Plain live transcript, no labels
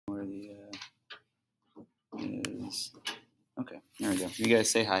guys. Okay, there we go. You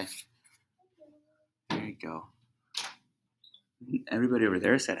guys say hi. There you go. Everybody over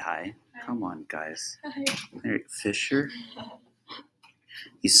there said hi. Come on, guys. Hi. There, Fisher.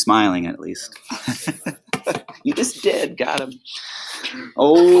 He's smiling at least. You just did. Got him.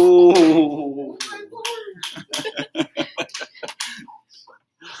 Oh.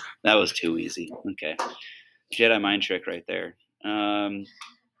 That was too easy. Okay. Jedi mind trick right there.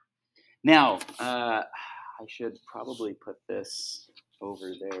 Now, I should probably put this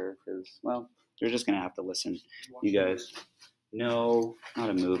over there because, well, you're just going to have to listen, you guys. No,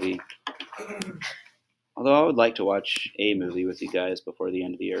 not a movie. Although I would like to watch a movie with you guys before the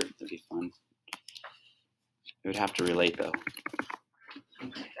end of the year. It'd be fun. It would have to relate, though.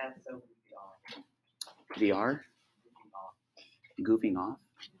 VR? Goofing off?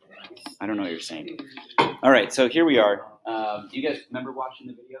 I don't know what you're saying. All right, so here we are. You guys remember watching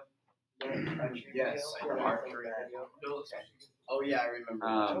the video? Yes. Oh yeah, I remember.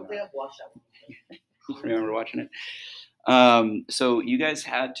 I don't think I've watched that one. Remember watching it? So you guys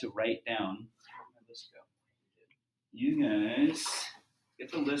had to write down. Let's go. You guys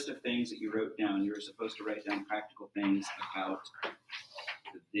get the list of things that you wrote down. You were supposed to write down practical things about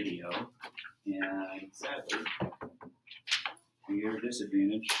the video, and sadly, to your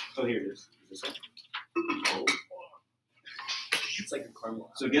disadvantage. Oh, here it is. Is this it? Oh. It's like a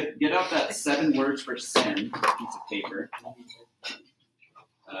caramel. So get out that 7 words for sin piece of paper.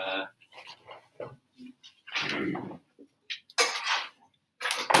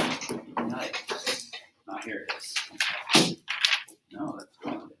 Nice. Here it is. No, that's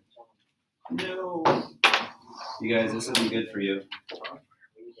gone. No. You guys, this isn't good for you.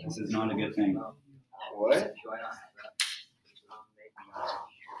 This is not a good thing. What?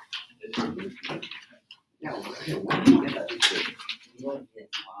 Yeah, where did you get that picture? Why?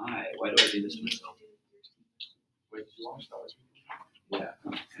 Why do I do this to myself? Wait, did you watch those? Yeah.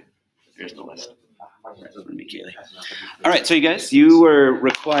 Here's the list. All right, so you guys, you were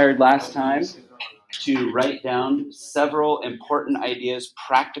required last time to write down several important ideas,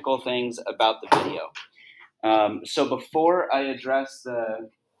 practical things about the video. So before I address the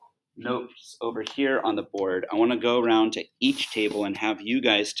notes over here on the board, I want to go around to each table and have you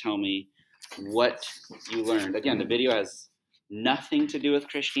guys tell me what you learned. Again, the video has nothing to do with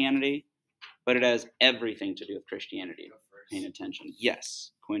Christianity, but it has everything to do with Christianity. Paying attention.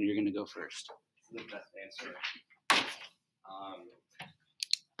 Yes. Quinn, you're going to go first. This is the best answer.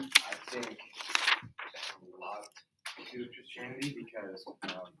 I think a lot to do with Christianity because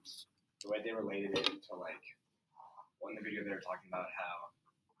the way they related it to, like, one in the video they were talking about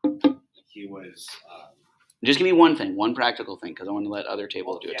how he was... Just give me one thing, one practical thing, because I want to let other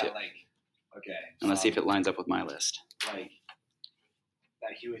tables do it too. Okay. And let's see if it lines up with my list. Like,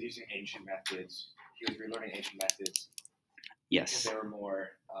 that he was using ancient methods. He was relearning ancient methods. Yes. They were more,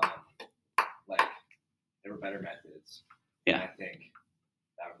 they were better methods. Yeah. And I think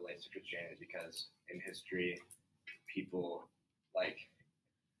that relates to Christianity because in history, people, like,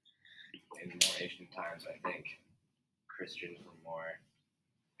 in more ancient times, I think Christians were more,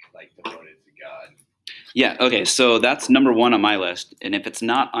 like, devoted to God. Yeah, okay, so that's number 1 on my list. And if it's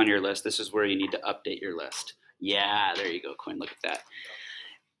not on your list, this is where you need to update your list. Yeah, there you go, Quinn, look at that.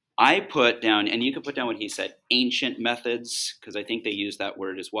 I put down, and you can put down what he said, ancient methods, because I think they use that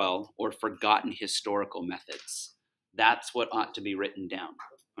word as well, or forgotten historical methods. That's what ought to be written down,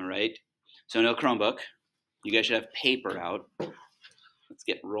 all right? So no Chromebook. You guys should have paper out. Let's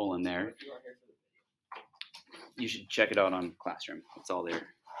get rolling there. You should check it out on Classroom. It's all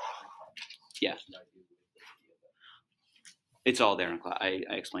there. Yeah. It's all there in class. I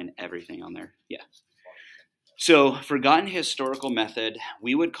explain everything on there. Yeah. So forgotten historical method,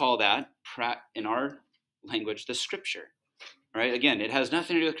 we would call that, in our language, the scripture. Right? Again, it has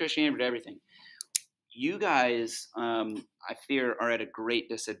nothing to do with Christianity, but everything. You guys, I fear, are at a great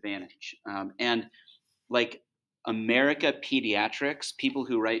disadvantage. And like America Pediatrics, people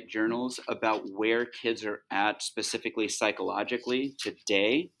who write journals about where kids are at specifically psychologically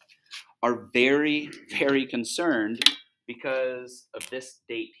today, are very, very concerned because of this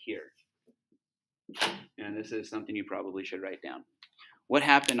date here. And this is something you probably should write down. What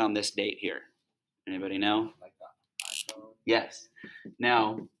happened on this date here? Anybody know? Like the iPhone? Yes.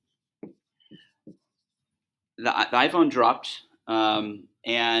 Now, the iPhone dropped,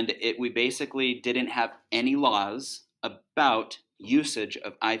 and we basically didn't have any laws about usage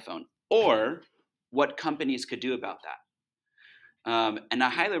of iPhone or what companies could do about that. And I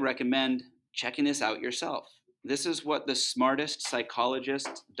highly recommend checking this out yourself. This is what the smartest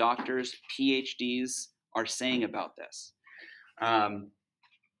psychologists, doctors, PhDs are saying about this.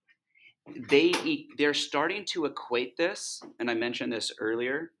 they're starting to equate this, and I mentioned this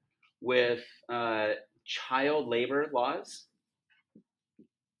earlier, with child labor laws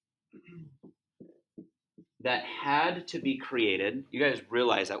that had to be created. You guys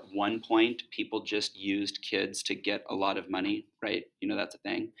realize at one point people just used kids to get a lot of money, right? You know, that's a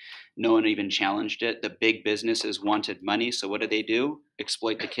thing. No one even challenged it. The big businesses wanted money, so what do?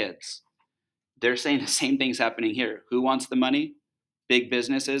 Exploit the kids. They're saying the same thing's happening here. Who wants the money? Big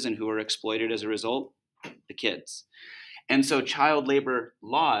businesses, and who are exploited as a result? The kids. And so child labor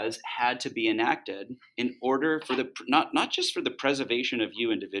laws had to be enacted in order for the not just for the preservation of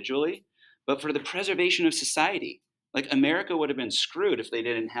you individually, but for the preservation of society. Like America would have been screwed if they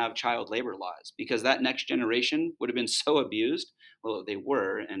didn't have child labor laws, because that next generation would have been so abused. Well, they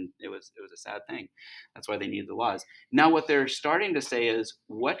were, and it was a sad thing. That's why they needed the laws. Now what they're starting to say is,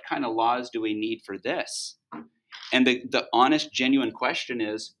 what kind of laws do we need for this? And the honest, genuine question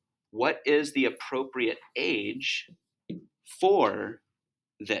is, what is the appropriate age for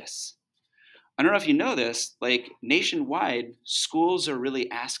this? I don't know if you know this, like nationwide, schools are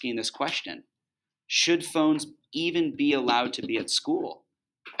really asking this question. Should phones even be allowed to be at school,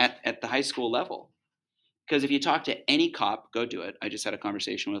 at the high school level? Because if you talk to any cop, go do it. I just had a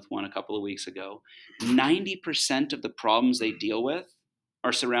conversation with one a couple of weeks ago. 90% of the problems they deal with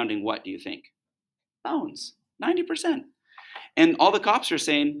are surrounding what, do you think? Phones. 90%. And all the cops are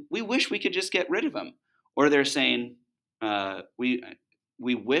saying, we wish we could just get rid of them. Or they're saying,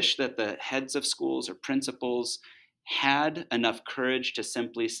 we wish that the heads of schools or principals had enough courage to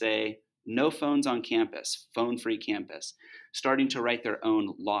simply say, no phones on campus, phone-free campus, starting to write their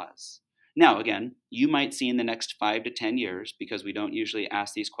own laws. Now, again, you might see in the next 5 to 10 years, because we don't usually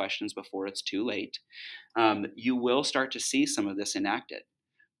ask these questions before it's too late, you will start to see some of this enacted.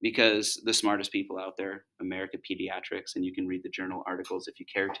 Because the smartest people out there, America Pediatrics, and you can read the journal articles if you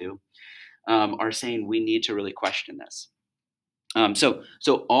care to, are saying we need to really question this.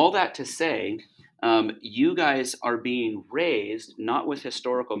 So all that to say, you guys are being raised not with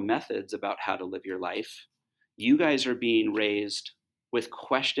historical methods about how to live your life. You guys are being raised with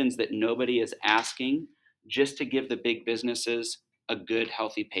questions that nobody is asking, just to give the big businesses a good,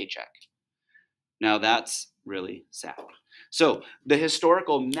 healthy paycheck. Now that's really sad. So the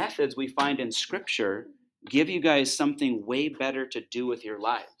historical methods we find in Scripture give you guys something way better to do with your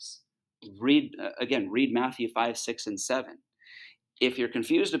lives. Read Matthew 5, 6, and 7. If you're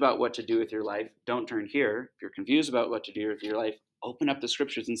confused about what to do with your life, don't turn here. If you're confused about what to do with your life, open up the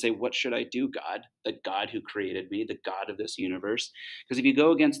Scriptures and say, what should I do, God? The God who created me, the God of this universe. Because if you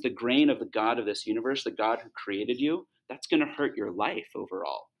go against the grain of the God of this universe, the God who created you, that's going to hurt your life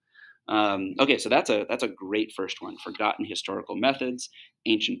overall. Okay, so that's a great first one. Forgotten historical methods,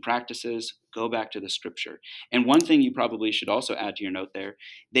 ancient practices, go back to the Scripture. And one thing you probably should also add to your note there,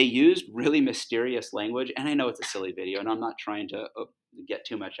 they used really mysterious language, and I know it's a silly video, and I'm not trying to get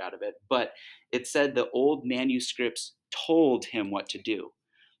too much out of it, but it said the old manuscripts told him what to do.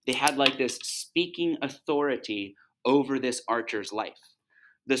 They had like this speaking authority over this archer's life.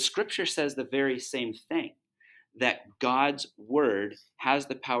 The Scripture says the very same thing, that God's word has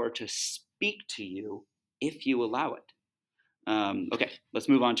the power to speak to you if you allow it. Okay, let's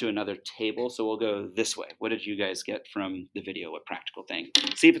move on to another table. So we'll go this way. What did you guys get from the video? What practical thing?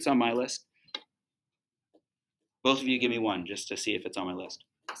 See if it's on my list. Both of you give me one just to see if it's on my list.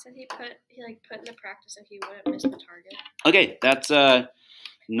 He said he put into practice if he wouldn't miss the target. Okay, that's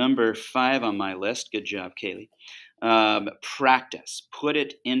number 5 on my list. Good job, Kaylee. Practice. Put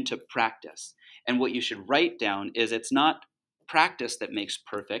it into practice. And what you should write down is, it's not practice that makes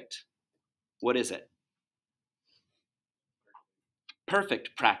perfect. What is it?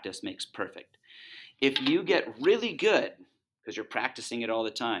 Perfect practice makes perfect. If you get really good, because you're practicing it all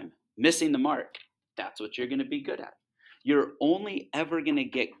the time, missing the mark, that's what you're going to be good at. You're only ever going to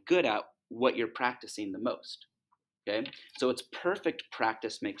get good at what you're practicing the most. Okay? So it's perfect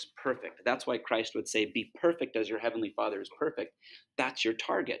practice makes perfect. That's why Christ would say, be perfect as your heavenly Father is perfect. That's your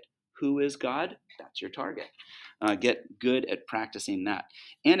target. Who is God? That's your target. Get good at practicing that.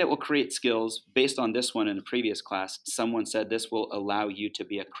 And it will create skills. Based on this one in the previous class, someone said this will allow you to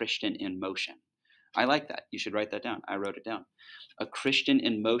be a Christian in motion. I like that. You should write that down. I wrote it down. A Christian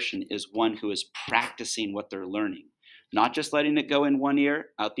in motion is one who is practicing what they're learning, not just letting it go in one ear,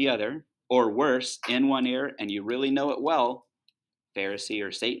 out the other, or worse, in one ear, and you really know it well. Pharisee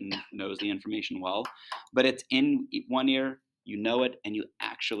or Satan knows the information well, but it's in one ear, you know it, and you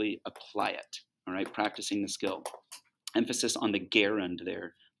actually apply it. All right, practicing the skill. Emphasis on the gerund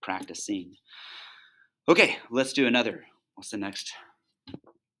there, practicing. Okay, let's do another. What's the next?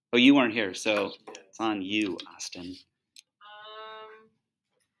 Oh, you weren't here, so it's on you, Austin.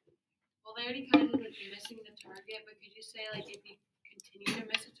 I already kind of like missing the target, but could you say like if you continue to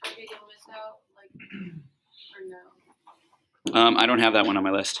miss a target, you'll miss out, like, or no? I don't have that one on my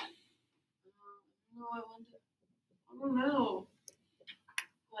list. No, I don't know.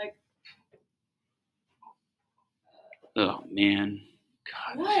 Like, Oh man,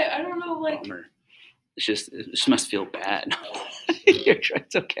 God, what? I don't know. Like, bummer. It just must feel bad.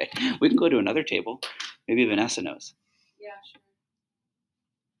 It's okay. We can go to another table. Maybe Vanessa knows. yeah, sure.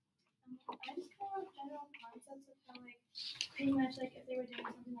 I just kind of general concepts of how, like, pretty much, like, if they were doing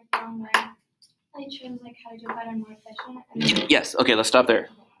something like the wrong way, like, shows, like, how to do it better and more efficient. And then, Yes. Okay. Let's stop there.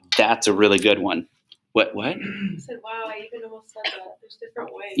 That's a really good one. What? I said, wow, I even almost said that. There's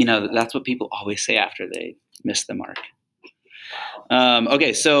different ways. You know, that's what people always say after they miss the mark.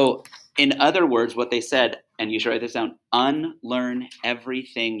 Okay. So, in other words, what they said, and you should write this down: unlearn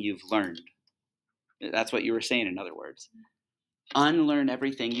everything you've learned. That's what you were saying. In other words, unlearn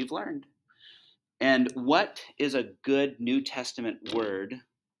everything you've learned. And what is a good New Testament word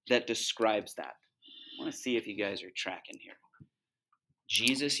that describes that? I want to see if you guys are tracking here.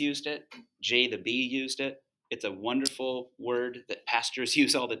 Jesus used it. J the B used it. It's a wonderful word that pastors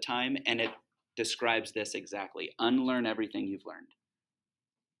use all the time, and it describes this exactly. Unlearn everything you've learned.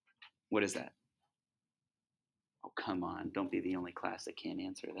 What is that? Oh, come on. Don't be the only class that can't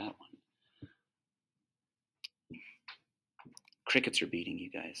answer that one. Crickets are beating you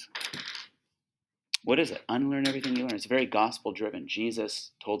guys. What is it? Unlearn everything you learn. It's very gospel driven.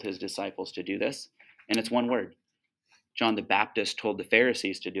 Jesus told his disciples to do this, and it's one word. John the Baptist told the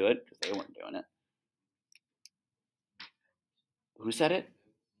Pharisees to do it because they weren't doing it. Who said it?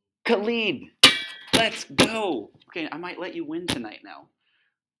 Khalid. Let's go. Okay, I might let you win tonight now.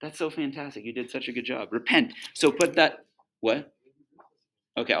 That's so fantastic. You did such a good job. Repent. So put that. What?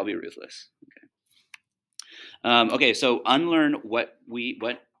 Okay, I'll be ruthless. Okay. Okay, so unlearn what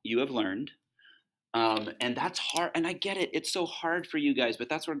you have learned. And that's hard. And I get it. It's so hard for you guys, but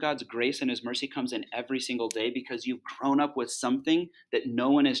that's where God's grace and his mercy comes in every single day, because you've grown up with something that no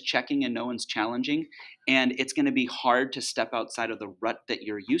one is checking and no one's challenging. And it's going to be hard to step outside of the rut that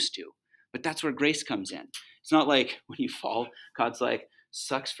you're used to. But that's where grace comes in. It's not like when you fall, God's like,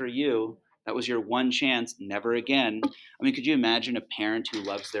 sucks for you. That was your one chance, never again. I mean, could you imagine a parent who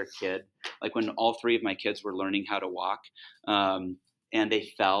loves their kid? Like when all three of my kids were learning how to walk, and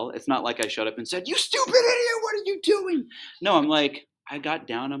they fell. It's not like I showed up and said, "You stupid idiot, what are you doing?" No, I'm like, I got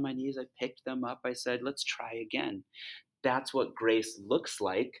down on my knees. I picked them up. I said, let's try again. That's what grace looks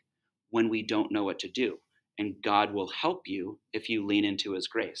like when we don't know what to do. And God will help you if you lean into his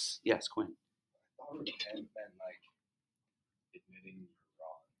grace. Yes, Quinn. I thought repent meant like admitting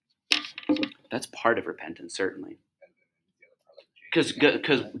you're wrong. That's part of repentance, certainly. And then the other part, like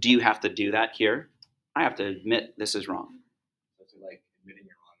Because do you have to do that here? I have to admit this is wrong. So it's like admitting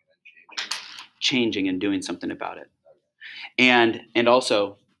you're wrong and then Changing and doing something about it. And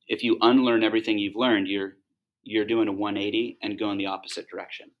also, if you unlearn everything you've learned, you're doing a 180 and going the opposite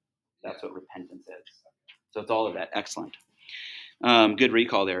direction. That's what repentance is. So it's all of that. Excellent. Good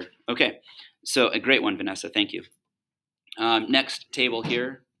recall there. Okay. So a great one, Vanessa. Thank you. Next table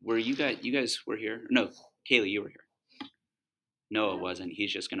here. Were you guys were here? No, Kaylee, you were here. Noah wasn't.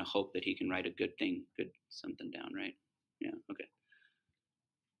 He's just going to hope that he can write a good something down, right? Yeah. Okay.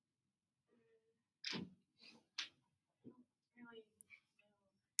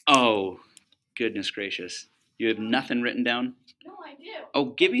 Oh, goodness gracious. You have nothing written down? No, I do. Oh,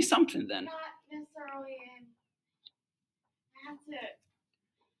 give me something then. Not necessarily in. I have to.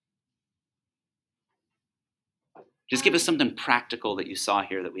 Just give us something practical that you saw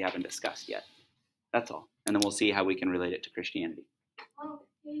here that we haven't discussed yet. That's all. And then we'll see how we can relate it to Christianity. Well,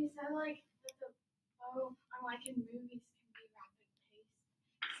 yeah, you said like that the bow, unlike in movies, can be rapid paced.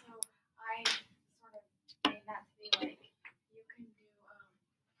 So I sort of made that to be like you can do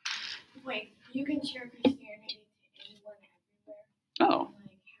you can share Christianity to anyone everywhere. Oh,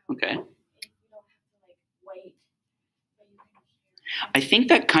 Like how okay. you don't have to like wait, but you can share. I think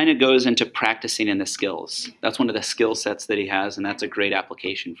that kind of goes into practicing in the skills. That's one of the skill sets that he has, and that's a great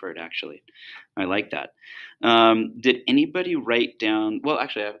application for it, actually. I like that. Did anybody write down? Well,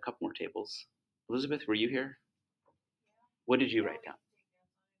 actually, I have a couple more tables. Elizabeth, were you here? What did you write down?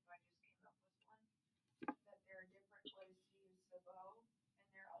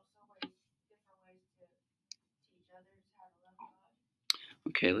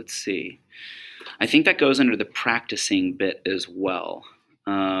 Okay, let's see. I think that goes under the practicing bit as well.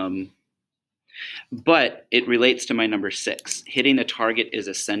 But it relates to my number 6. Hitting the target is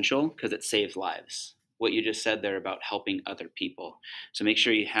essential because it saves lives. What you just said there about helping other people. So make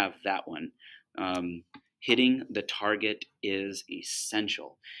sure you have that one. Hitting the target is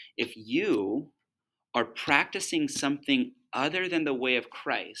essential. If you are practicing something other than the way of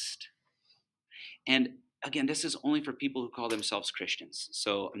Christ, and again, this is only for people who call themselves Christians,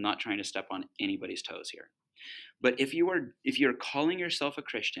 so I'm not trying to step on anybody's toes here. But if you're calling yourself a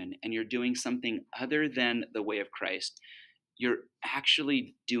Christian and you're doing something other than the way of Christ, you're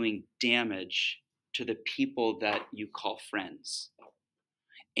actually doing damage to the people that you call friends.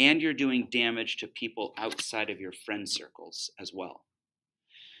 And you're doing damage to people outside of your friend circles as well.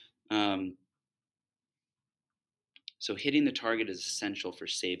 So hitting the target is essential for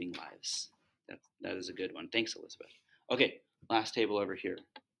saving lives. That is a good one. Thanks, Elizabeth. Okay, last table over here.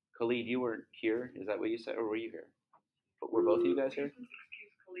 Khalid, you weren't here. Is that what you said, or were you here? Were both of you guys here?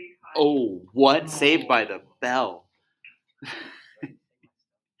 Oh, what? Saved by the Bell.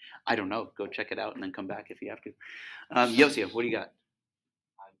 I don't know. Go check it out and then come back if you have to. Yosia, what do you got?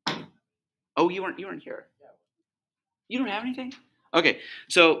 Oh, you weren't here. You don't have anything? Okay.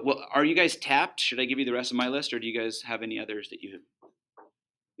 So, well, are you guys tapped? Should I give you the rest of my list, or do you guys have any others that you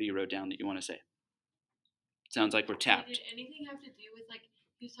wrote down that you want to say? Sounds like we're tapped. Did anything have to do with, like,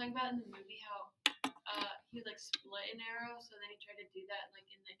 he was talking about in the movie how he would, like, split an arrow, so then he tried to do that, like,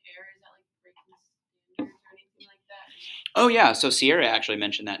 in the air? Is that, like, breaking standards or anything like that? Oh, yeah. So Sierra actually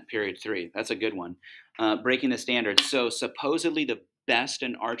mentioned that in period 3. That's a good one. Breaking the standards. So supposedly the best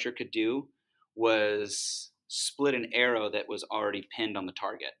an archer could do was split an arrow that was already pinned on the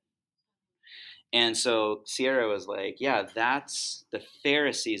target. And so Sierra was like, yeah, that's the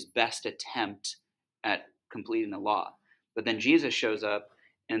Pharisees' best attempt at completing the law. But then Jesus shows up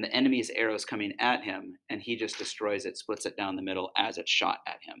and the enemy's arrow is coming at him and he just destroys it, splits it down the middle as it's shot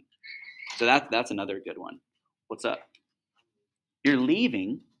at him. So that's another good one. What's up? You're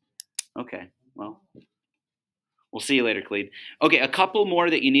leaving? Okay, well, we'll see you later, Khalid. Okay, a couple more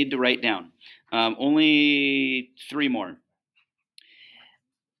that you need to write down. Only 3 more.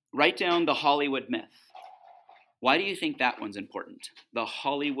 Write down the Hollywood myth. Why do you think that one's important? The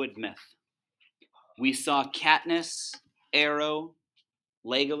Hollywood myth. We saw Katniss, Arrow,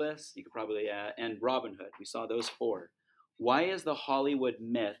 Legolas, you could probably and Robin Hood. We saw those 4. Why is the Hollywood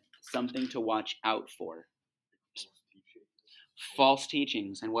myth something to watch out for? False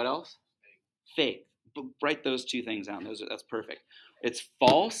teachings. And what else? Fake. Write those 2 things down. That's perfect. It's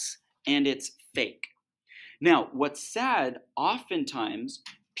false and it's fake. Now, what's sad, oftentimes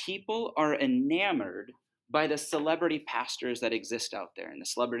people are enamored by the celebrity pastors that exist out there. And the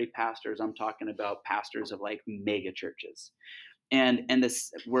celebrity pastors, I'm talking about pastors of like mega churches. And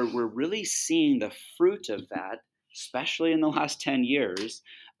this, we're really seeing the fruit of that, especially in the last 10 years,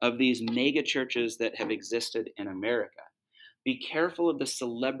 of these mega churches that have existed in America. Be careful of the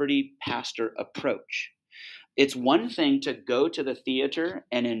celebrity pastor approach. It's one thing to go to the theater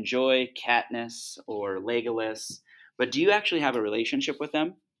and enjoy Katniss or Legolas, but do you actually have a relationship with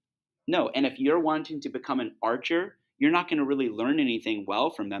them? No. And if you're wanting to become an archer, you're not going to really learn anything well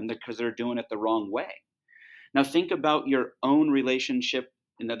from them because they're doing it the wrong way. Now think about your own relationship,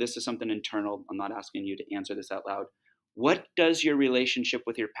 and this is something internal. I'm not asking you to answer this out loud. What does your relationship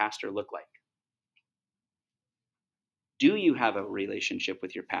with your pastor look like? Do you have a relationship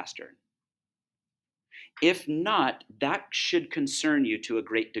with your pastor? If not, that should concern you to a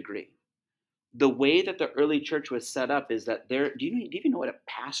great degree. The way that the early church was set up is that do you even know what a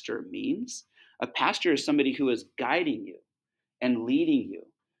pastor means? A pastor is somebody who is guiding you and leading you,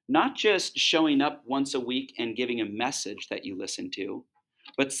 not just showing up once a week and giving a message that you listen to,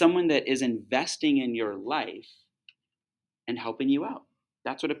 but someone that is investing in your life and helping you out.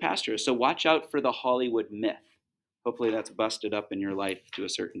 That's what a pastor is. So watch out for the Hollywood myth. Hopefully that's busted up in your life to a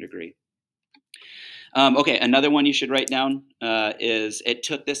certain degree. Okay, another one you should write down is it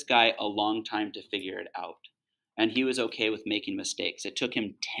took this guy a long time to figure it out. And he was okay with making mistakes. It took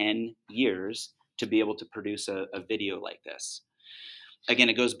him 10 years to be able to produce a video like this. Again,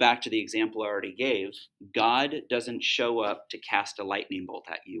 it goes back to the example I already gave. God doesn't show up to cast a lightning bolt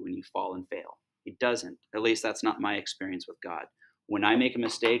at you when you fall and fail. He doesn't. At least that's not my experience with God. When I make a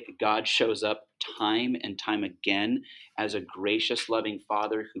mistake, God shows up time and time again as a gracious, loving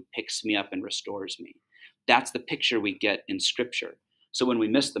Father who picks me up and restores me. That's the picture we get in Scripture. So when we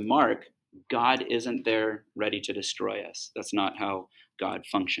miss the mark, God isn't there ready to destroy us. That's not how God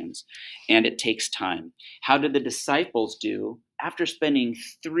functions. And it takes time. How did the disciples do after spending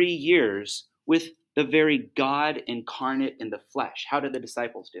 3 years with the very God incarnate in the flesh? How did the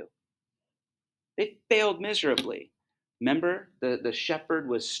disciples do? They failed miserably. Remember, the shepherd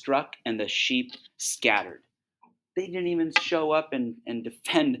was struck and the sheep scattered. They didn't even show up and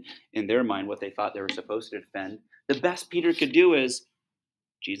defend, in their mind, what they thought they were supposed to defend. The best Peter could do is,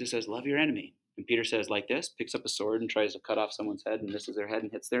 Jesus says, love your enemy. And Peter says like this, picks up a sword and tries to cut off someone's head and misses their head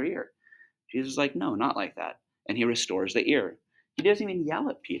and hits their ear. Jesus is like, no, not like that. And he restores the ear. He doesn't even yell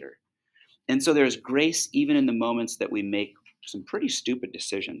at Peter. And so there's grace even in the moments that we make some pretty stupid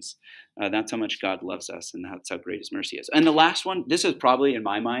decisions. That's how much God loves us, and that's how great his mercy is. And the last one, this is probably, in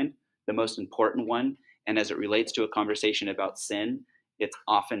my mind, the most important one. And as it relates to a conversation about sin, it's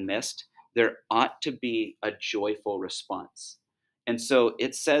often missed. There ought to be a joyful response. And so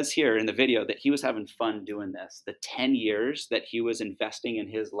it says here in the video that he was having fun doing this. The 10 years that he was investing in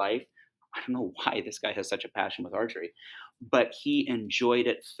his life, I don't know why this guy has such a passion with archery, but he enjoyed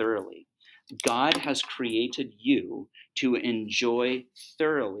it thoroughly. God has created you to enjoy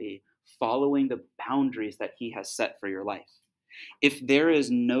thoroughly following the boundaries that he has set for your life. If there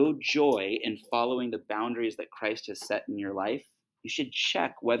is no joy in following the boundaries that Christ has set in your life, you should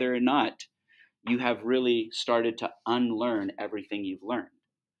check whether or not you have really started to unlearn everything you've learned.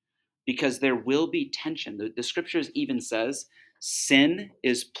 Because there will be tension. The scriptures even says sin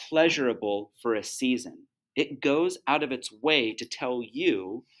is pleasurable for a season. It goes out of its way to tell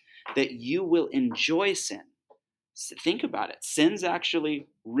you that you will enjoy sin. Think about it. Sin's actually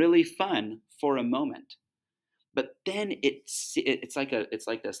really fun for a moment. But then it's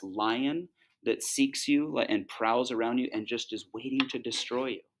like this lion that seeks you and prowls around you and just is waiting to destroy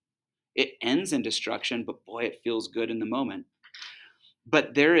you. It ends in destruction, but boy, it feels good in the moment.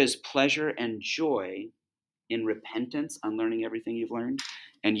 But there is pleasure and joy in repentance, unlearning everything you've learned.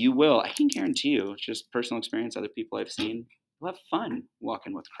 And you will, I can guarantee you, it's just personal experience, other people I've seen, will have fun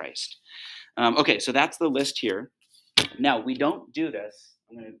walking with Christ. Okay, so that's the list here. Now, we don't do this.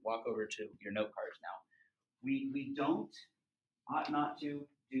 I'm going to walk over to your note cards now. We ought not to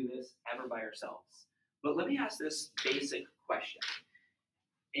do this ever by ourselves. But let me ask this basic question.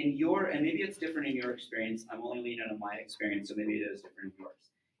 And maybe it's different in your experience. I'm only leaning on my experience, so maybe it is different in yours.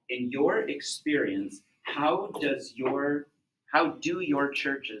 In your experience, how do your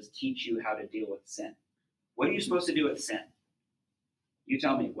churches teach you how to deal with sin? What are you supposed to do with sin? You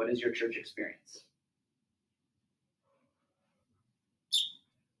tell me, what is your church experience?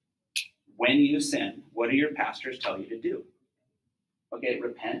 When you sin, what do your pastors tell you to do? Okay,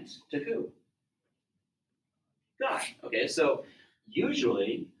 repent to who? God. Okay, so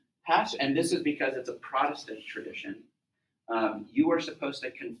usually, and this is because it's a Protestant tradition, you are supposed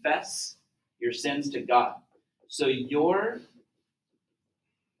to confess your sins to God. So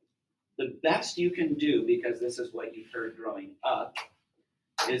the best you can do, because this is what you've heard growing up,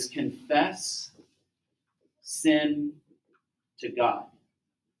 is confess sin to God.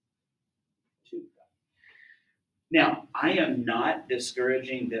 Now, I am not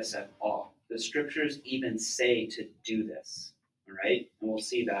discouraging this at all. The scriptures even say to do this, all right? And we'll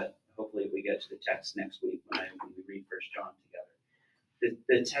see that, hopefully, if we get to the text next week when we read 1 John together.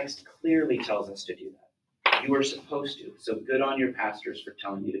 The text clearly tells us to do that. You are supposed to. So good on your pastors for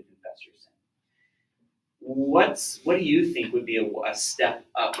telling you to confess your sin. What do you think would be a step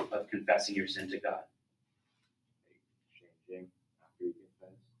up of confessing your sin to God? Changing after you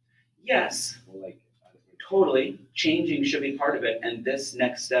confess. Yes. Well, totally. Changing should be part of it. And this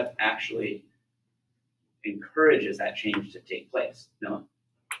next step actually encourages that change to take place. No?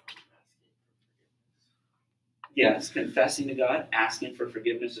 Yes, confessing to God, asking for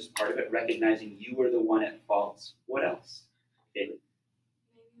forgiveness is part of it, recognizing you were the one at fault. What else? David?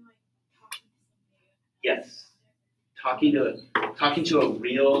 Maybe like talking to somebody. Yes. Talking to a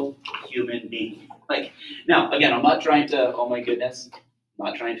real human being. Now, again, I'm not trying to, oh my goodness, I'm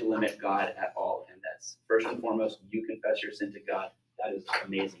not trying to limit God at all in this. First and foremost, you confess your sin to God. That is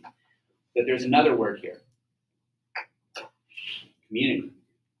amazing. But there's another word here. Community.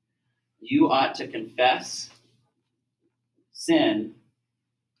 You ought to confess sin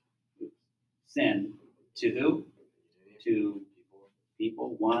to who? To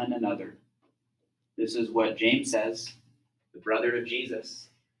people, one another. This is what James says, the brother of Jesus.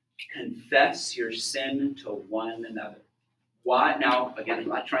 Confess your sin to one another. Why? Now, again, I'm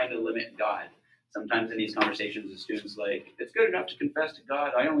not trying to limit God. Sometimes in these conversations, the students it's good enough to confess to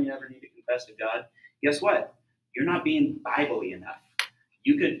God. I only ever need to confess to God. Guess what? You're not being Bible-y enough.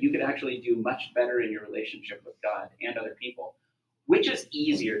 You could actually do much better in your relationship with God and other people. Which is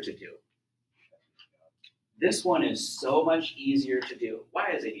easier to do? This one is so much easier to do.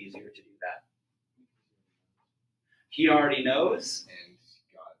 Why is it easier to do that? He already knows. And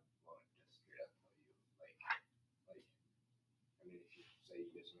God won't just straight up tell you, I mean, if you say you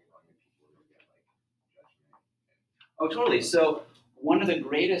did something wrong, then people will get judgment. Oh, totally. So one of the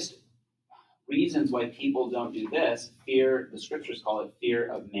greatest reasons why people don't do this, fear, the scriptures call it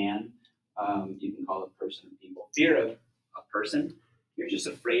fear of man. You can call it person of people. Fear of a person You're just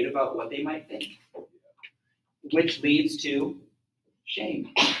afraid about what they might think, which leads to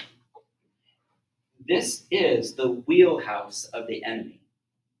shame. This is the wheelhouse of the enemy.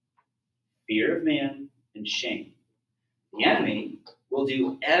 Fear of man and shame. The enemy will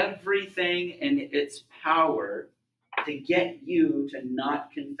do everything in its power to get you to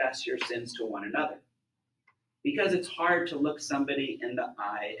not confess your sins to one another. Because it's hard to look somebody in the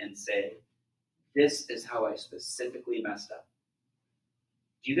eye and say, this is how I specifically messed up.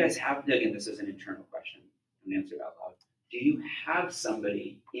 Do you guys have, again, this is an internal question, I'm answer it out loud. Do you have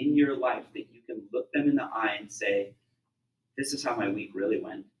somebody in your life that you can look them in the eye and say, this is how my week really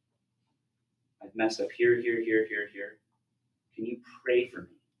went. I've messed up here. Can you pray for me?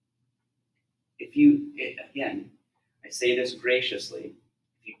 If you, again, I say this graciously,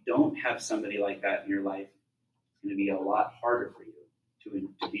 if you don't have somebody like that in your life, it's going to be a lot harder for you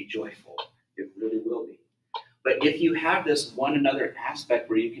to be joyful. It really will be. But if you have this one another aspect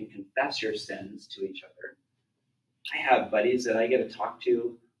where you can confess your sins to each other, I have buddies that I get to talk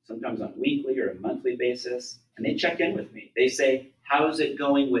to sometimes on a weekly or a monthly basis, and they check in with me. They say, how's it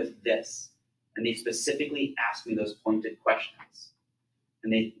going with this? And they specifically ask me those pointed questions.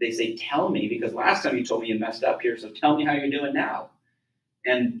 And they say, tell me, because last time you told me you messed up here, so tell me how you're doing now.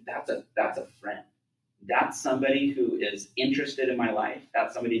 And that's a friend. That's somebody who is interested in my life.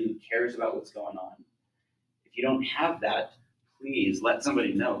 That's somebody who cares about what's going on. If you don't have that, please let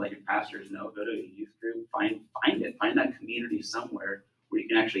somebody know, let your pastors know, go to a youth group, find that community somewhere where you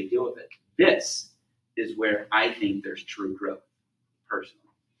can actually deal with it. This is where I think there's true growth, personally.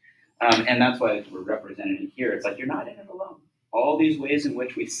 And that's why we're represented in here. It's like you're not in it alone. All these ways in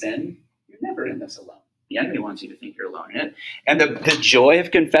which we sin, you're never in this alone. The enemy wants you to think you're alone in it. And the joy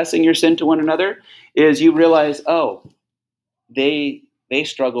of confessing your sin to one another is you realize, oh, they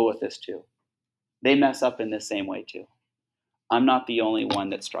struggle with this too. They mess up in the same way too. I'm not the only one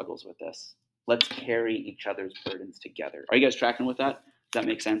that struggles with this. Let's carry each other's burdens together. Are you guys tracking with that? Does that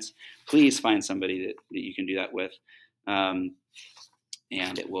make sense? Please find somebody that you can do that with.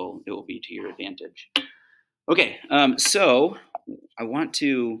 And it will be to your advantage. Okay, so I want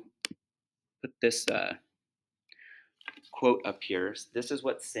to put this quote up here. This is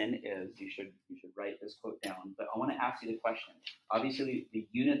what sin is. You should write this quote down. But I want to ask you the question. Obviously, the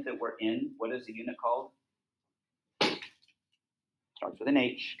unit that we're in, what is the unit called? Starts with an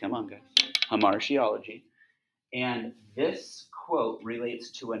H. Come on, guys. Hamartiology. And this quote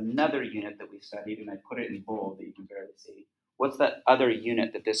relates to another unit that we studied, and I put it in bold that you can barely see. What's that other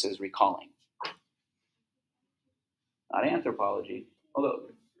unit that this is recalling? Not anthropology. Although,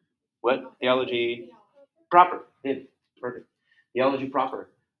 what? Theology proper. Perfect. Theology proper.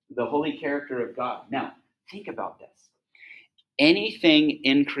 The holy character of God. Now, think about this. Anything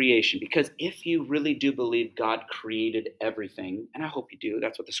in creation, because if you really do believe God created everything, and I hope you do,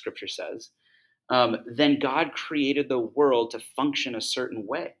 that's what the scripture says, then God created the world to function a certain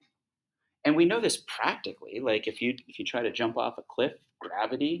way. And we know this practically. Like if you try to jump off a cliff,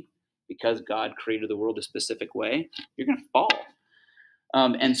 gravity, because God created the world a specific way, you're going to fall.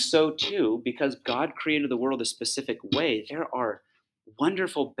 And so too, because God created the world a specific way, there are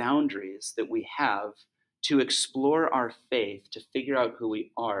wonderful boundaries that we have to explore our faith, to figure out who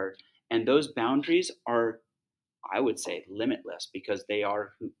we are. And those boundaries are, I would say, limitless because they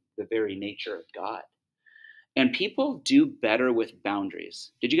are the very nature of God. And people do better with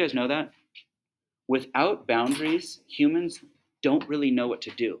boundaries. Did you guys know that? Without boundaries, humans don't really know what to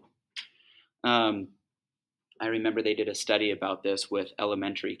do. I remember they did a study about this with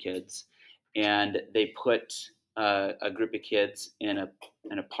elementary kids, and they put a group of kids in a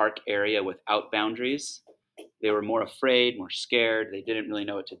park area without boundaries. They were more afraid, more scared. They didn't really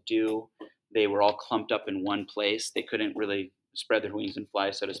know what to do. They were all clumped up in one place. They couldn't really spread their wings and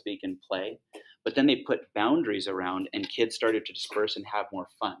fly, so to speak, and play. But then they put boundaries around, and kids started to disperse and have more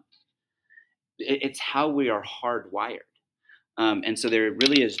fun. It's how we are hardwired. And so there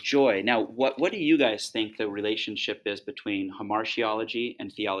really is joy. Now, what do you guys think the relationship is between hamartiology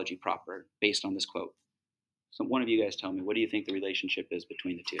and theology proper, based on this quote? So one of you guys tell me, what do you think the relationship is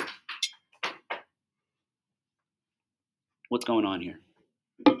between the two? What's going on here?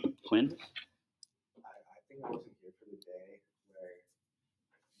 Quinn? I think I wasn't here for the day where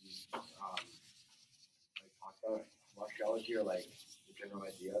you talked about hamartiology or the general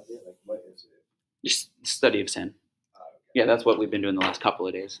idea of it. What is it? Just study of sin. Okay. Yeah, that's what we've been doing the last couple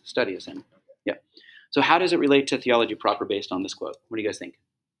of days. Study of sin. Okay. Yeah. So how does it relate to theology proper based on this quote? What do you guys think?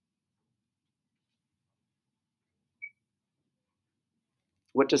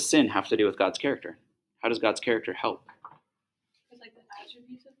 What does sin have to do with God's character? How does God's character help? It's like the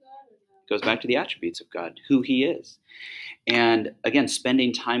attributes of God. goes back to the attributes of God, who he is. And again,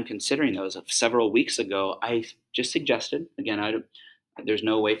 spending time considering those. Several weeks ago, I just suggested, again, there's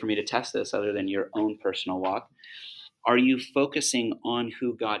no way for me to test this other than your own personal walk. Are you focusing on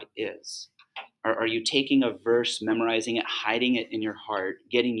who God is? Are you taking a verse, memorizing it, hiding it in your heart,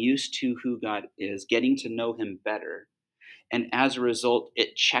 getting used to who God is, getting to know him better? And as a result,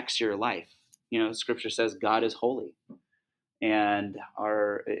 it checks your life. Scripture says God is holy. And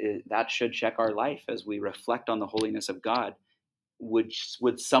that should check our life as we reflect on the holiness of God. Would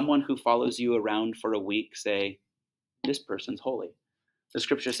someone who follows you around for a week say, this person's holy? The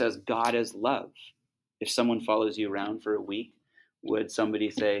scripture says God is love. If someone follows you around for a week, would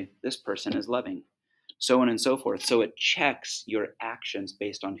somebody say, this person is loving? So on and so forth. So it checks your actions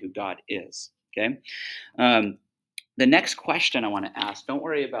based on who God is. Okay. The next question I want to ask, don't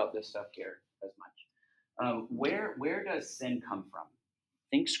worry about this stuff here as much. Where does sin come from?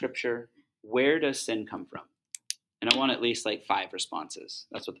 Think scripture. Where does sin come from? And I want at least like 5 responses.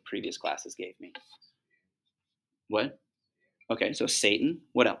 That's what the previous classes gave me. What? Okay, so Satan.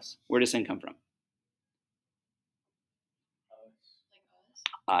 What else? Where does sin come from?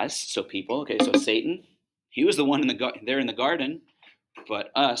 Us. So people. Okay, so Satan. He was the one there in the garden,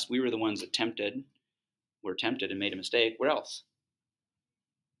 but us, we were the ones that were tempted and made a mistake. Where else?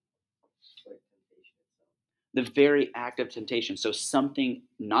 The very act of temptation. So something,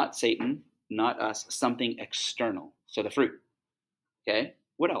 not Satan, not us, something external. So the fruit. Okay,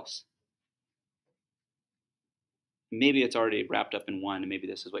 what else? Maybe it's already wrapped up in one, and maybe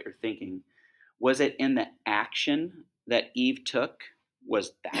this is what you're thinking. Was it in the action that Eve took?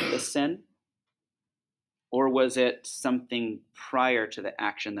 Was that the sin? Or was it something prior to the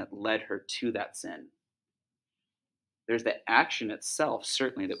action that led her to that sin? There's the action itself,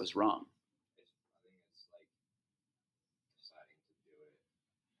 certainly, that was wrong.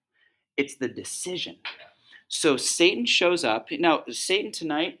 It's the decision. So Satan shows up. Now, Satan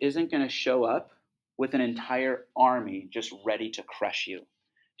tonight isn't going to show up with an entire army just ready to crush you.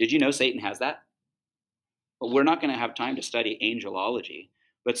 Did you know Satan has that? Well, we're not going to have time to study angelology,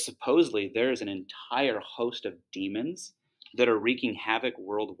 but supposedly there is an entire host of demons that are wreaking havoc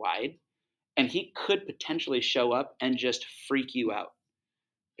worldwide, and he could potentially show up and just freak you out,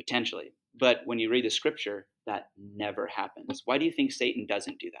 potentially. But when you read the scripture, that never happens. Why do you think Satan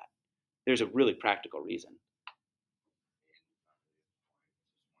doesn't do that? There's a really practical reason.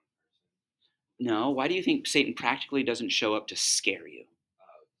 No, why do you think Satan practically doesn't show up to scare you?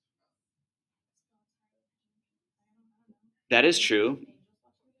 That is true.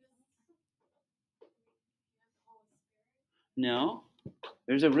 No,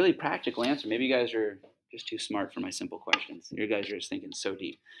 there's a really practical answer. Maybe you guys are just too smart for my simple questions. You guys are just thinking so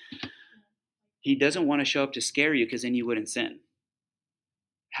deep. He doesn't want to show up to scare you because then you wouldn't sin.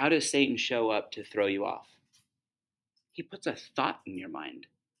 How does Satan show up to throw you off? He puts a thought in your mind.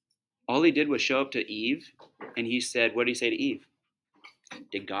 All he did was show up to Eve, and he said, what did he say to Eve?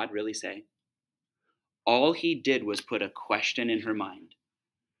 Did God really say? All he did was put a question in her mind.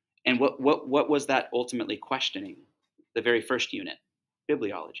 And what was that ultimately questioning? The very first unit,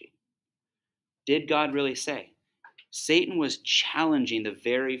 bibliology. Did God really say? Satan was challenging the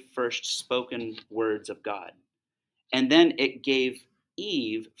very first spoken words of God. And then it gave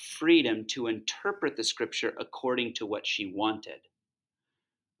Eve freedom to interpret the scripture according to what she wanted.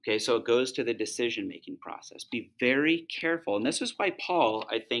 Okay, so it goes to the decision-making process. Be very careful. And this is why Paul,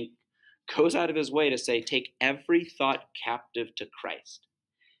 I think, goes out of his way to say, take every thought captive to Christ.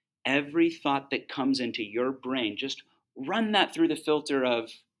 Every thought that comes into your brain, just run that through the filter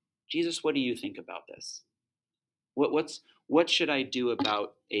of, Jesus, what do you think about this? What should I do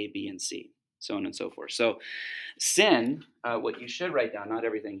about A, B, and C? So on and so forth. So sin, what you should write down, not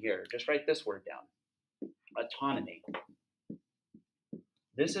everything here, just write this word down. Autonomy.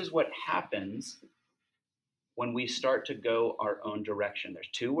 This is what happens when we start to go our own direction. There's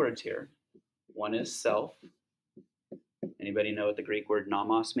 2 words here. One is self. Anybody know what the Greek word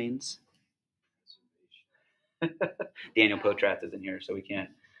nomos means? Daniel Potratz isn't here, so we can't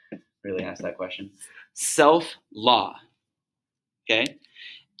really ask that question. Self-law. Okay?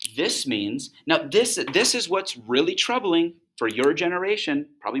 This means, now this is what's really troubling for your generation,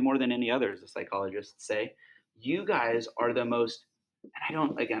 probably more than any others, the psychologists say. You guys are the most, and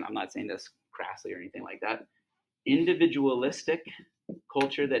I'm not saying this crassly or anything like that, individualistic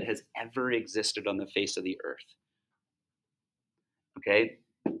culture that has ever existed on the face of the earth. Okay?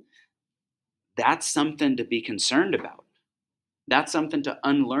 That's something to be concerned about. That's something to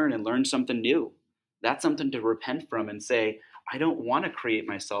unlearn and learn something new. That's something to repent from and say, I don't want to create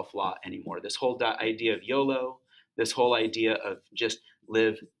my self-law anymore. This whole idea of YOLO, this whole idea of just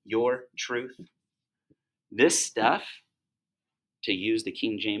live your truth. This stuff, to use the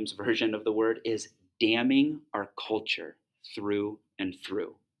King James version of the word, is damning our culture through and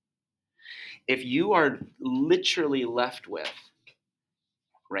through. If you are literally left with,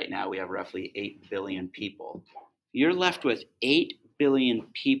 right now we have roughly 8 billion people, you're left with 8 billion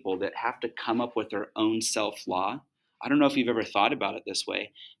people that have to come up with their own self-law. I don't know if you've ever thought about it this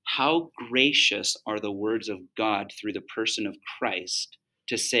way. How gracious are the words of God through the person of Christ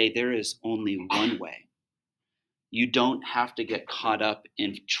to say there is only one way. You don't have to get caught up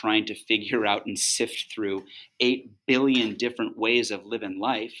in trying to figure out and sift through 8 billion different ways of living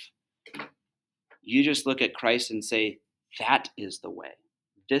life. You just look at Christ and say, that is the way.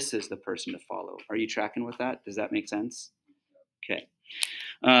 This is the person to follow. Are you tracking with that? Does that make sense? Okay.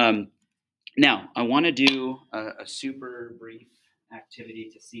 Now, I want to do a super brief activity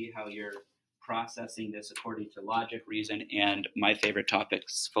to see how you're processing this according to logic, reason, and my favorite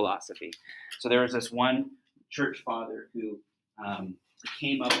topics, philosophy. So there was this one church father who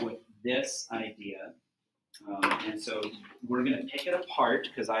came up with this idea. And so we're going to pick it apart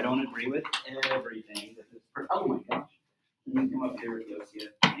because I don't agree with everything. Oh my gosh. You can come up here with Yosia.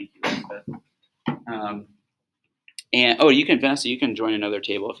 Thank you, Elizabeth. And you can, Vanessa, you can join another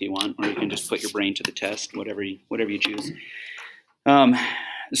table if you want, or you can just put your brain to the test, whatever you choose.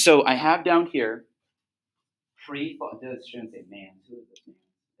 So I have down here pre-fall. This shouldn't say man. Who is this man?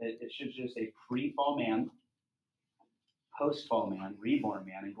 It should just say pre-fall man, post-fall man, reborn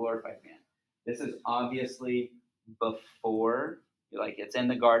man, and glorified man. This is obviously before, like it's in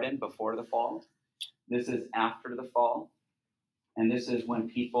the garden before the fall. This is after the fall. And this is when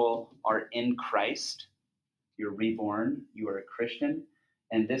people are in Christ. You're reborn, you are a Christian,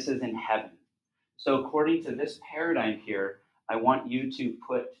 and this is in heaven. So according to this paradigm here, I want you to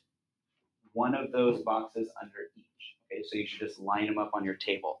put one of those boxes under each. Okay, so you should just line them up on your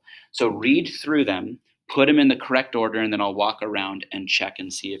table. So read through them, put them in the correct order, and then I'll walk around and check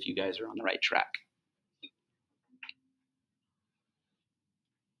and see if you guys are on the right track.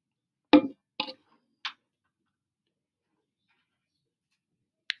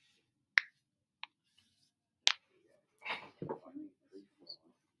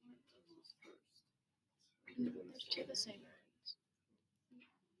 To the same.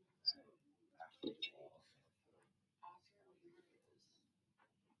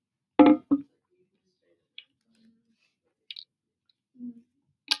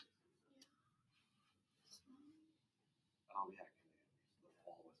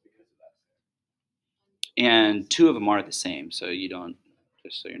 And two of them are the same, so you don't,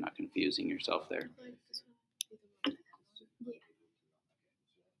 just so you're not confusing yourself there.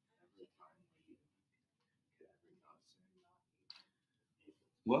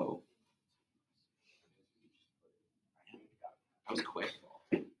 Whoa. That was quick.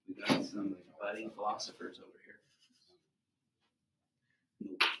 We got some budding philosophers over here.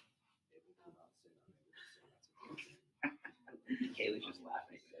 Kaylee's just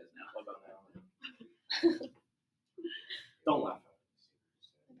laughing at you guys now. What about that? Don't laugh.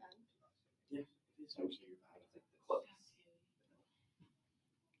 Yeah. Close.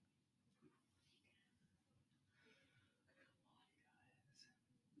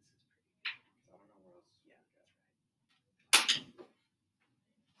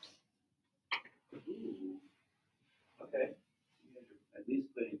 Ooh. Okay. At least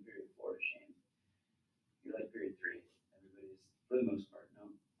putting period 4 to shame. You're like period 3. Everybody's, for the most part, no,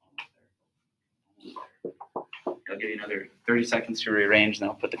 almost there. I'll give you another 30 seconds to rearrange, and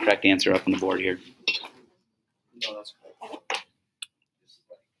I'll put the correct answer up on the board here. No, that's cool.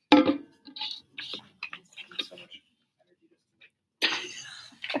 So much energy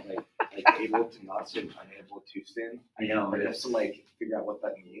like able to not sin, unable to sin. I know. But just to figure out what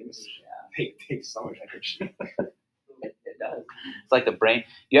that means. Yeah. It takes so much energy. It does. It's like the brain.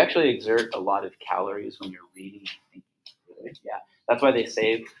 You actually exert a lot of calories when you're reading and thinking. Really? Yeah. That's why they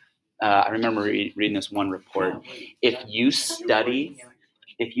say. I remember reading this one report. If you study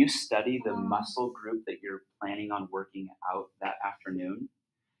the muscle group that you're planning on working out that afternoon,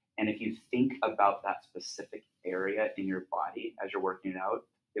 and if you think about that specific area in your body as you're working it out,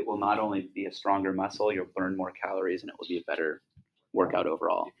 it will not only be a stronger muscle, you'll burn more calories, and it will be a better workout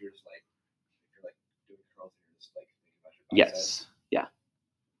overall. If you're doing curls, and you're just thinking about your biceps. Yes. Yeah.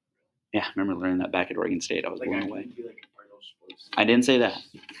 Yeah. I remember learning that back at Oregon State. I was blown away. I didn't say that.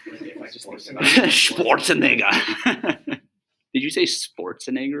 Schwarzenegger. Did you say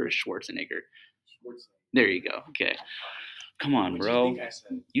Schwarzenegger or Schwarzenegger? There you go. Okay. Come on, bro.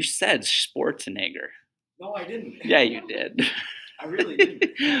 You said Schwarzenegger. No, I didn't. Yeah, you did. I really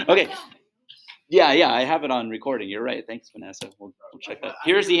didn't. Okay. Yeah, I have it on recording. You're right. Thanks, Vanessa. We'll check that.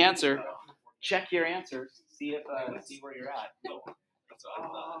 Here's the answer. Check your answers. See where you're at.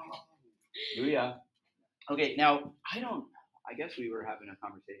 Hallelujah. Okay, now I guess we were having a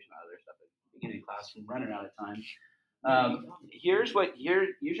conversation about other stuff at the beginning of class. I'm running out of time.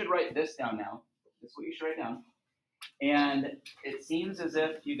 You should write this down now. This is what you should write down. And it seems as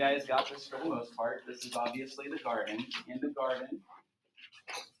if you guys got this for the most part. This is obviously the garden. In the garden,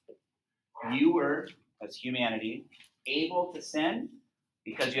 you were, as humanity, able to sin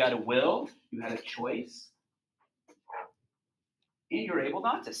because you had a will, you had a choice, and you're able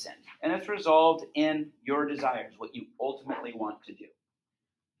not to sin. And it's resolved in your desires, what you ultimately want to do.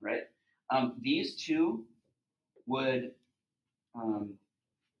 Right? These two would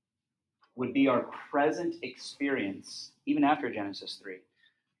be our present experience, even after Genesis 3.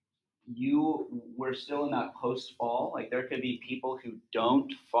 We're still in that post-fall. Like, there could be people who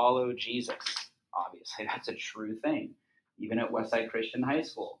don't follow Jesus. Obviously, that's a true thing. Even at Westside Christian High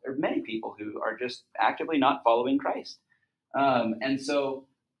School, there are many people who are just actively not following Christ. And so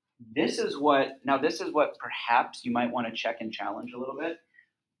this is what perhaps you might want to check and challenge a little bit.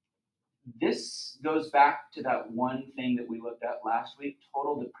 This goes back to that one thing that we looked at last week,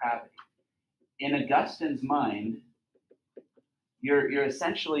 total depravity. In Augustine's mind, you're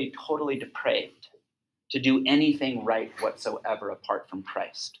essentially totally depraved to do anything right whatsoever apart from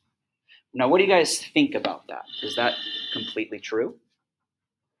Christ. Now, what do you guys think about that? Is that completely true?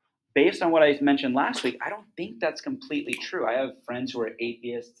 Based on what I mentioned last week, I don't think that's completely true. I have friends who are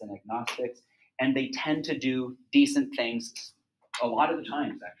atheists and agnostics, and they tend to do decent things a lot of the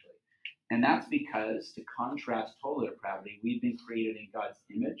times, actually. And that's because, to contrast total depravity, we've been created in God's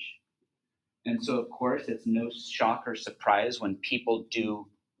image. And so, of course, it's no shock or surprise when people do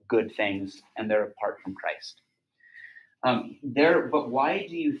good things and they're apart from Christ. But why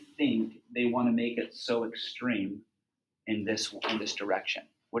do you think they want to make it so extreme in this direction?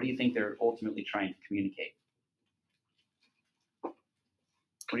 What do you think they're ultimately trying to communicate? What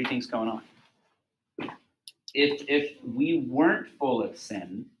do you think's going on? If we weren't full of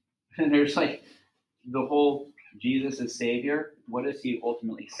sin, and there's like the whole Jesus is Savior, what is he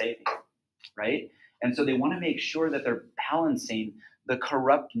ultimately saving? Right? And so they want to make sure that they're balancing the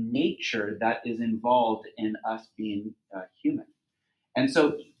corrupt nature that is involved in us being human. And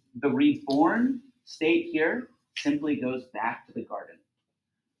so the reborn state here simply goes back to the garden.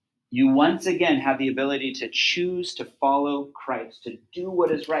 You once again have the ability to choose to follow Christ, to do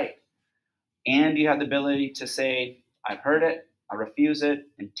what is right. And you have the ability to say, I've heard it, I refuse it,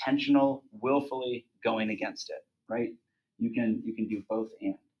 intentional, willfully going against it, right? You can do both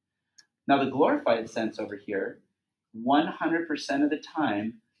and. Now, the glorified sense over here, 100% of the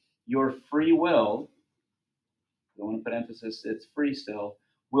time, your free will, I want to put emphasis, it's free still,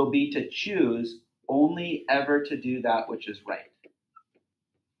 will be to choose only ever to do that which is right.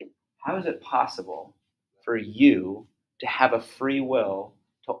 How is it possible for you to have a free will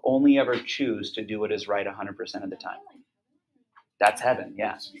to only ever choose to do what is right 100% of the time? That's heaven,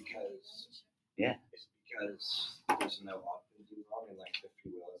 yeah. It's because there's no option to do wrong, and like the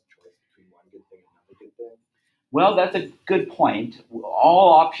free will is choice between one good thing and another good thing. Well, that's a good point.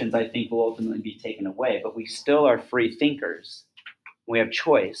 All options, I think, will ultimately be taken away, but we still are free thinkers. We have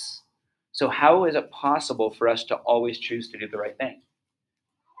choice. So how is it possible for us to always choose to do the right thing?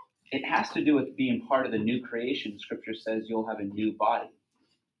 It has to do with being part of the new creation. Scripture says you'll have a new body,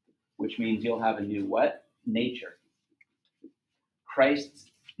 which means you'll have a new what? Nature. Christ's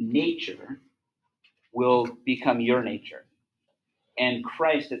nature will become your nature. And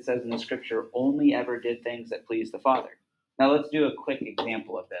Christ, it says in the scripture, only ever did things that pleased the Father. Now let's do a quick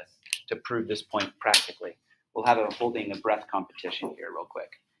example of this to prove this point practically. We'll have a holding a breath competition here real quick.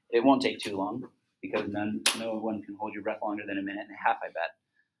 It won't take too long because no one can hold your breath longer than a minute and a half, I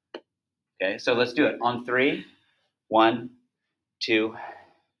bet. Okay, so let's do it. On 3, 1, 2.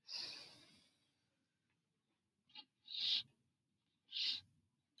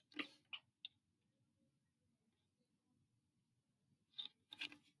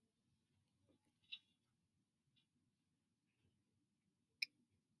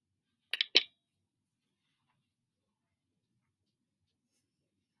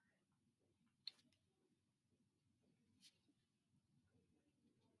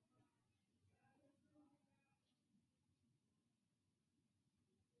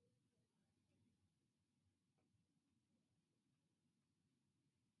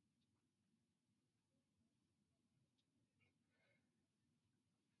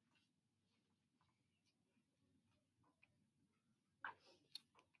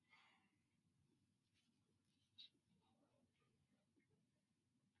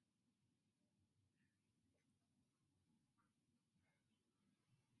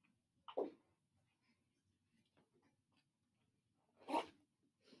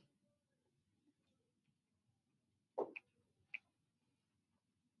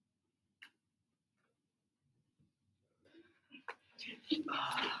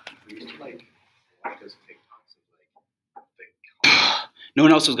 We used to like watch those TikToks of like No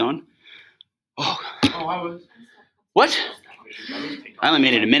one else was going? Oh, Oh, I was. what? I only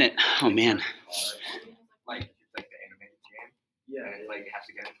made it a minute. Oh, man. Like it's like the animated game. Yeah. And it like has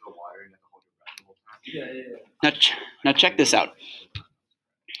to get into the water and you have to hold your breath the whole time. Now check this out.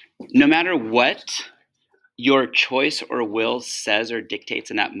 No matter what your choice or will says or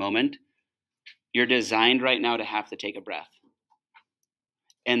dictates in that moment, you're designed right now to have to take a breath.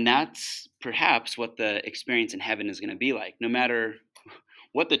 And that's perhaps what the experience in heaven is going to be like. No matter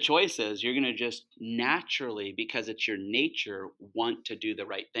what the choice is, you're going to just naturally, because it's your nature, want to do the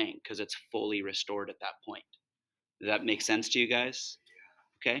right thing because it's fully restored at that point. Does that make sense to you guys?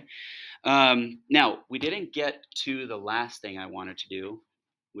 Okay. Now, we didn't get to the last thing I wanted to do,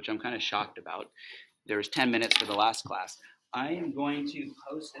 which I'm kind of shocked about. There was 10 minutes for the last class. I am going to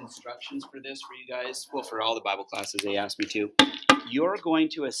post instructions for this for you guys. Well, for all the Bible classes, they asked me to. You're going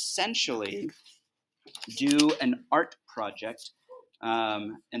to essentially do an art project.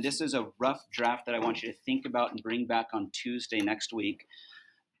 And this is a rough draft that I want you to think about and bring back on Tuesday next week.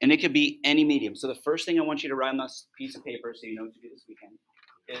 And it could be any medium. So the first thing I want you to write on this piece of paper so you know what to do this weekend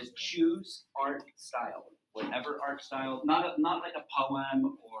is choose art style. Whatever art style, not like a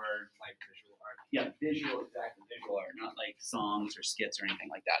poem or like visual art. Yeah, visual art, not like songs or skits or anything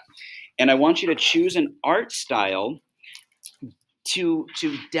like that. And I want you to choose an art style to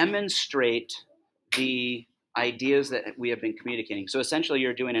demonstrate the ideas that we have been communicating. So essentially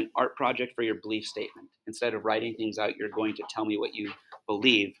you're doing an art project for your belief statement. Instead of writing things out, you're going to tell me what you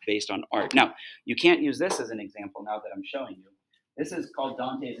believe based on art. Now, you can't use this as an example now that I'm showing you. This is called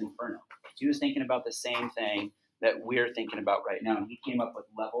Dante's Inferno. He was thinking about the same thing that we're thinking about right now. And he came up with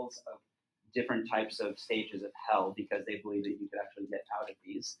levels of different types of stages of hell because they believe that you could actually get out of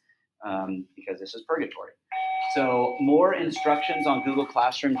these because this is purgatory. So more instructions on Google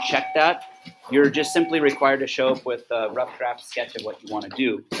Classroom, check that. You're just simply required to show up with a rough draft sketch of what you want to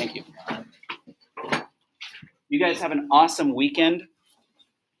do. Thank you. You guys have an awesome weekend.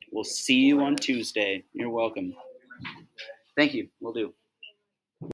 We'll see you on Tuesday. You're welcome. Thank you. Will do.